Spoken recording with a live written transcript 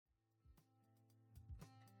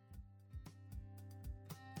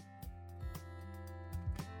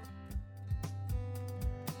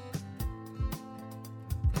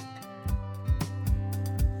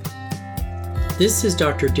This is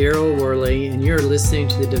Dr. Daryl Worley, and you're listening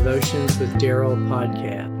to the Devotions with Daryl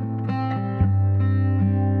podcast.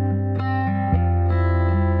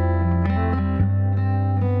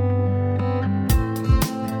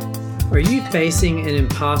 Are you facing an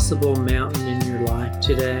impossible mountain in your life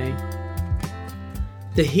today?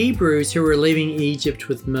 The Hebrews who were leaving Egypt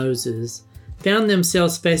with Moses found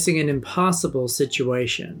themselves facing an impossible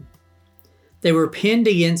situation. They were pinned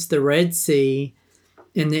against the Red Sea,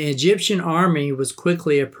 and the Egyptian army was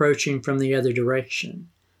quickly approaching from the other direction.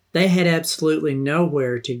 They had absolutely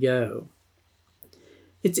nowhere to go.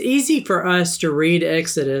 It's easy for us to read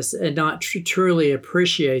Exodus and not truly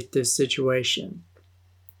appreciate this situation.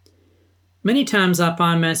 Many times I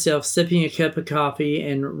find myself sipping a cup of coffee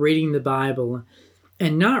and reading the Bible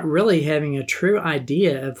and not really having a true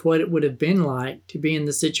idea of what it would have been like to be in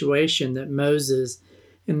the situation that Moses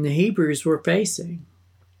and the Hebrews were facing.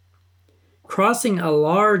 Crossing a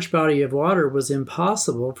large body of water was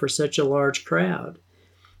impossible for such a large crowd.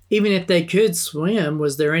 Even if they could swim,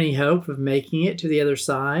 was there any hope of making it to the other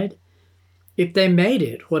side? If they made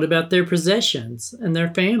it, what about their possessions and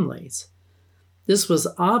their families? This was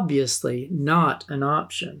obviously not an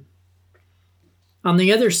option. On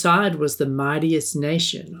the other side was the mightiest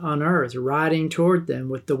nation on earth riding toward them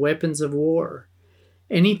with the weapons of war.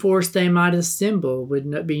 Any force they might assemble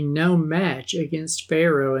would be no match against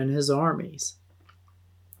Pharaoh and his armies.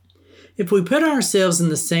 If we put ourselves in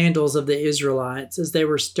the sandals of the Israelites as they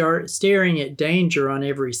were staring at danger on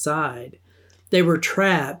every side, they were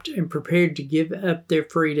trapped and prepared to give up their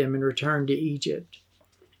freedom and return to Egypt.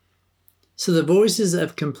 So the voices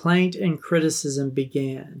of complaint and criticism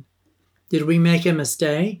began. Did we make a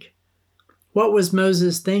mistake? What was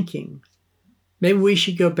Moses thinking? Maybe we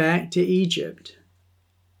should go back to Egypt.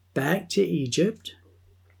 Back to Egypt?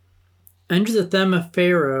 Under the thumb of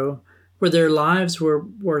Pharaoh, where their lives were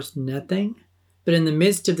worth nothing, but in the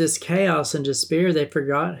midst of this chaos and despair, they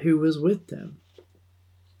forgot who was with them.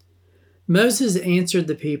 Moses answered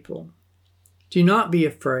the people, "Do not be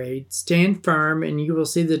afraid. Stand firm, and you will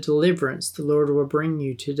see the deliverance the Lord will bring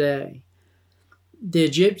you today. The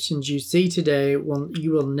Egyptians you see today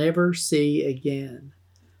you will never see again.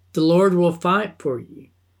 The Lord will fight for you.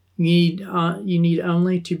 You need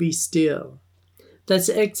only to be still." That's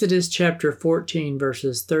Exodus chapter 14,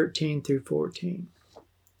 verses 13 through 14.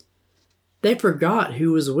 They forgot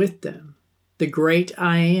who was with them, the great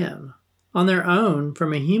I Am. On their own,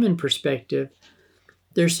 from a human perspective,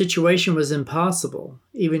 their situation was impossible,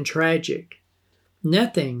 even tragic.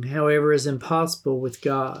 Nothing, however, is impossible with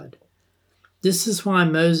God. This is why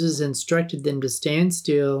Moses instructed them to stand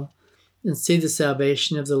still and see the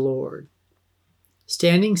salvation of the Lord.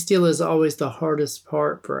 Standing still is always the hardest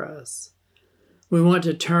part for us. We want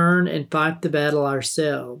to turn and fight the battle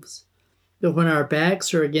ourselves. But when our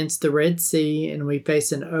backs are against the Red Sea and we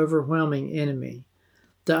face an overwhelming enemy,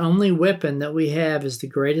 the only weapon that we have is the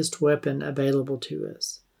greatest weapon available to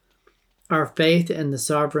us: our faith in the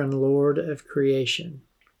sovereign Lord of creation.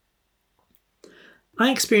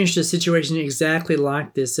 I experienced a situation exactly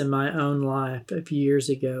like this in my own life a few years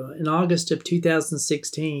ago. In August of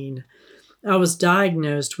 2016, I was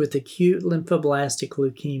diagnosed with acute lymphoblastic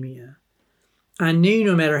leukemia. I knew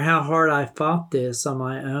no matter how hard I fought this on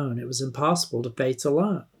my own, it was impossible to face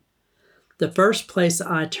alone. The first place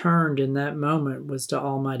I turned in that moment was to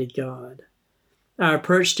Almighty God. I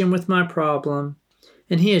approached Him with my problem,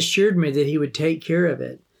 and He assured me that He would take care of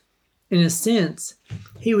it. In a sense,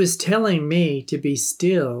 He was telling me to be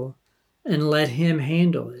still and let Him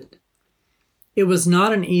handle it. It was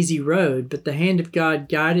not an easy road, but the hand of God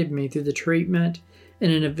guided me through the treatment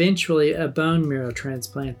and eventually a bone marrow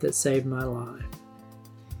transplant that saved my life.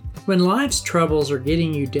 When life's troubles are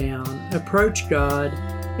getting you down, approach God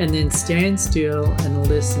and then stand still and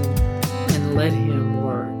listen and let Him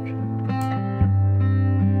work.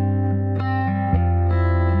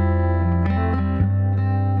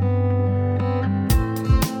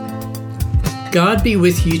 God be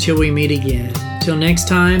with you till we meet again. Till next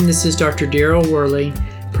time, this is Dr. Daryl Worley,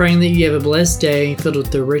 praying that you have a blessed day filled with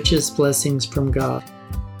the richest blessings from God.